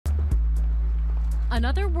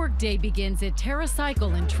Another workday begins at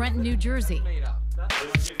TerraCycle in Trenton, New Jersey.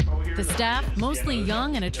 The staff, mostly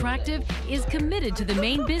young and attractive, is committed to the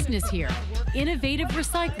main business here, innovative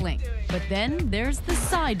recycling. But then there's the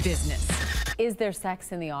side business. Is there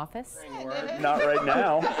sex in the office? Not right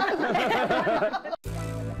now.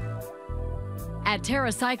 At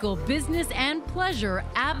TerraCycle, business and pleasure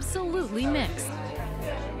absolutely mixed.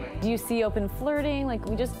 Do you see open flirting, like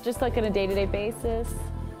just like on a day-to-day basis?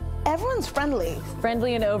 Everyone's friendly.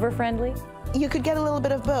 Friendly and over-friendly? You could get a little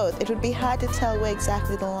bit of both. It would be hard to tell where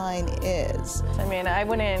exactly the line is. I mean, I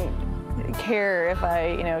wouldn't care if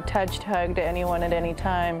I, touched, hugged anyone at any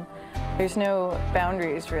time. There's no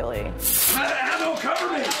boundaries, really.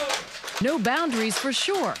 Cover me! No boundaries for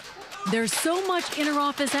sure. There's so much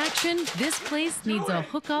inter-office action, this place needs a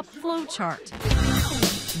hookup flow chart.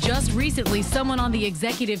 Just recently, someone on the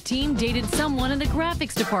executive team dated someone in the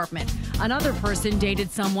graphics department. Another person dated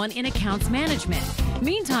someone in accounts management.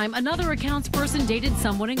 Meantime, another accounts person dated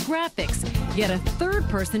someone in graphics. Yet a third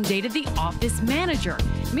person dated the office manager.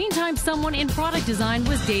 Meantime, someone in product design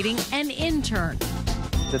was dating an intern.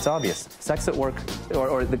 It's obvious. Sex at work,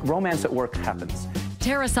 or the romance at work happens.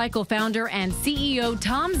 TerraCycle founder and CEO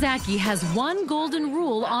Tom Zaki has one golden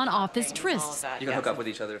rule on office trysts. You can hook up with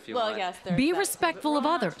each other if you want. Yes, Be respectful of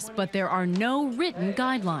others, but there are no written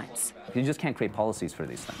guidelines. You just can't create policies for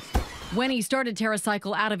these things. When he started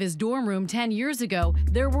TerraCycle out of his dorm room 10 years ago,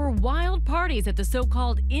 there were wild parties at the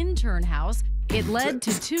so-called intern house. It led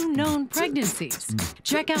to 2 known pregnancies.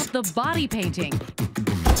 Check out the body painting.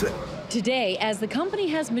 Today, as the company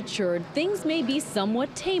has matured, things may be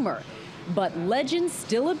somewhat tamer, but legends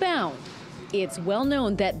still abound. It's well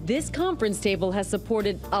known that this conference table has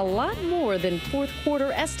supported a lot more than fourth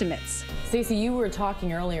quarter estimates. Stacey, you were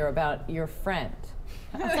talking earlier about your friend.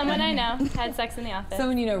 Someone I know had sex in the office.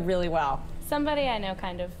 Someone you know really well. Somebody I know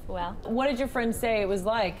kind of well. What did your friend say it was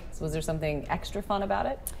like? Was there something extra fun about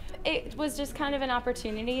it? It was just kind of an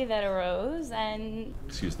opportunity that arose, and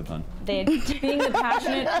excuse the pun. They being the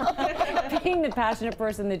passionate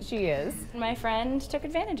person that she is. My friend took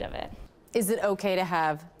advantage of it. Is it okay to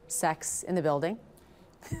have sex in the building?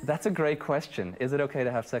 That's a great question. Is it okay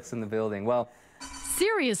to have sex in the building? Well,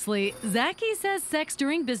 seriously, Zaki says sex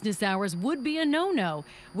during business hours would be a no-no,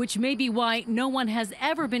 which may be why no one has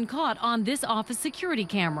ever been caught on this office security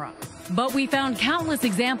camera. But we found countless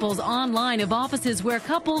examples online of offices where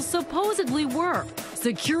couples supposedly were.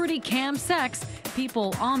 Security cam sex,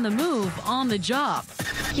 people on the move, on the job.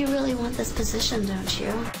 You really want this position, don't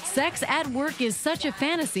you? Sex at work is such a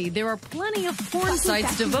fantasy, there are plenty of porn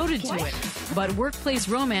sites devoted to it. But workplace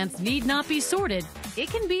romance need not be sordid. It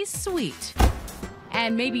can be sweet.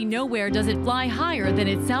 And maybe nowhere does it fly higher than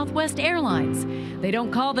at Southwest Airlines. They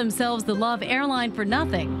don't call themselves the Love Airline for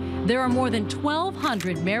nothing. There are more than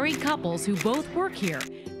 1,200 married couples who both work here.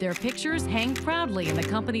 Their pictures hang proudly in the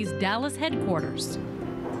company's Dallas headquarters.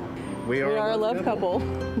 We are a love couple.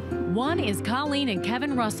 One is Colleen and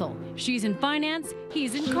Kevin Russell. She's in finance,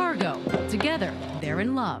 he's in cargo. Together, they're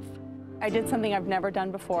in love. I did something I've never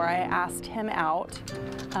done before. I asked him out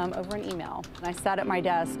over an email. And I sat at my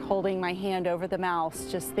desk holding my hand over the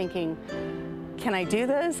mouse, just thinking, can I do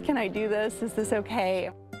this? Can I do this? Is this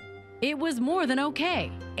okay? It was more than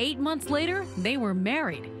okay. 8 months later, they were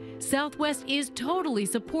married. Southwest is totally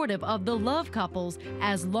supportive of the love couples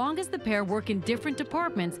as long as the pair work in different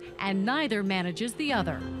departments and neither manages the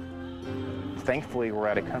other. Thankfully, we're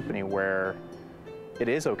at a company where it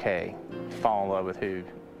is okay to fall in love with who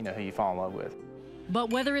you fall in love with.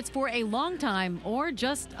 But whether it's for a long time or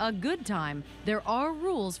just a good time, there are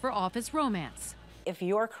rules for office romance. If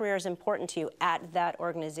your career is important to you at that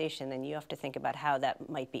organization, then you have to think about how that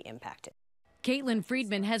might be impacted. Caitlin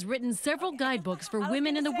Friedman has written several guidebooks for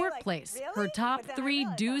women in the workplace. Her top 3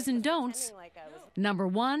 do's and don'ts. Number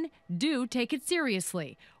 1, do take it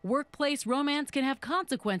seriously. Workplace romance can have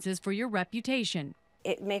consequences for your reputation.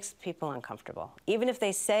 It makes people uncomfortable. Even if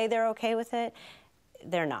they say they're okay with it,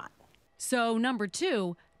 they're not. So number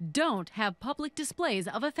 2, don't have public displays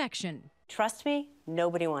of affection. Trust me,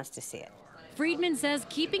 nobody wants to see it. Friedman says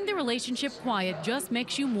keeping the relationship quiet just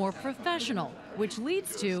makes you more professional, which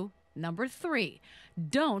leads to number 3,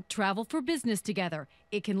 don't travel for business together.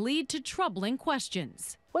 It can lead to troubling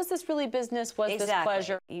questions. Was this really business? Was this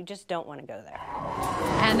pleasure? You just don't want to go there.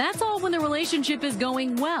 And that's all when the relationship is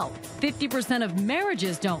going well. 50% of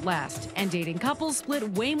marriages don't last, and dating couples split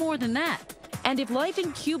way more than that. And if life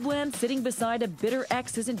in Cubeland sitting beside a bitter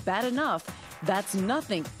ex isn't bad enough, that's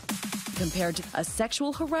nothing compared to a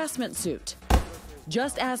sexual harassment suit.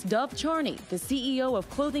 Just ask Dove Charney, the CEO of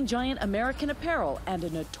clothing giant American Apparel and a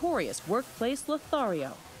notorious workplace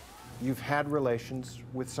Lothario. You've had relations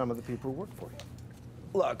with some of the people who work for you.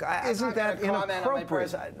 Look, Isn't that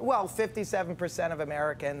inappropriate? Well, 57% of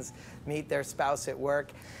Americans meet their spouse at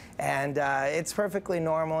work, and it's perfectly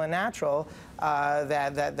normal and natural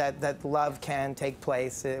that love can take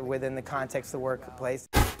place within the context of the workplace.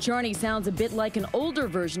 Charney sounds a bit like an older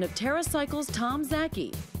version of TerraCycle's Tom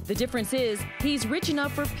Zaki. The difference is he's rich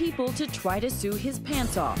enough for people to try to sue his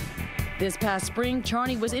pants off. This past spring,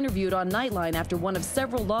 Charney was interviewed on Nightline after one of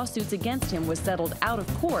several lawsuits against him was settled out of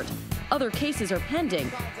court. Other cases are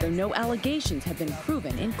pending, though no allegations have been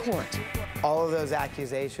proven in court. All of those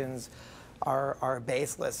accusations are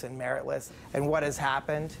baseless and meritless. And what has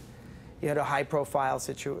happened, you know, high-profile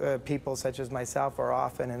people such as myself are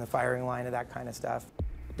often in the firing line of that kind of stuff.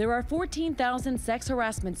 There are 14,000 sex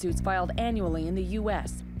harassment suits filed annually in the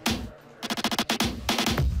U.S.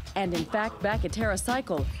 And in fact, back at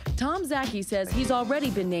TerraCycle, Tom Zaki says he's already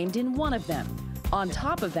been named in one of them. On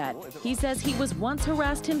top of that, he says he was once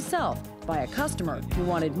harassed himself by a customer who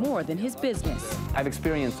wanted more than his business. I've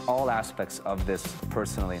experienced all aspects of this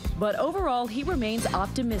personally. But overall, he remains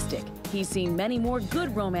optimistic. He's seen many more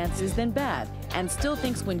good romances than bad, and still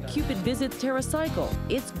thinks when Cupid visits TerraCycle,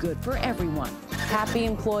 it's good for everyone. Happy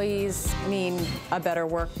employees mean a better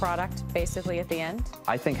work product, basically, at the end?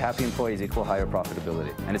 I think happy employees equal higher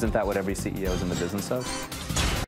profitability. And isn't that what every CEO is in the business of?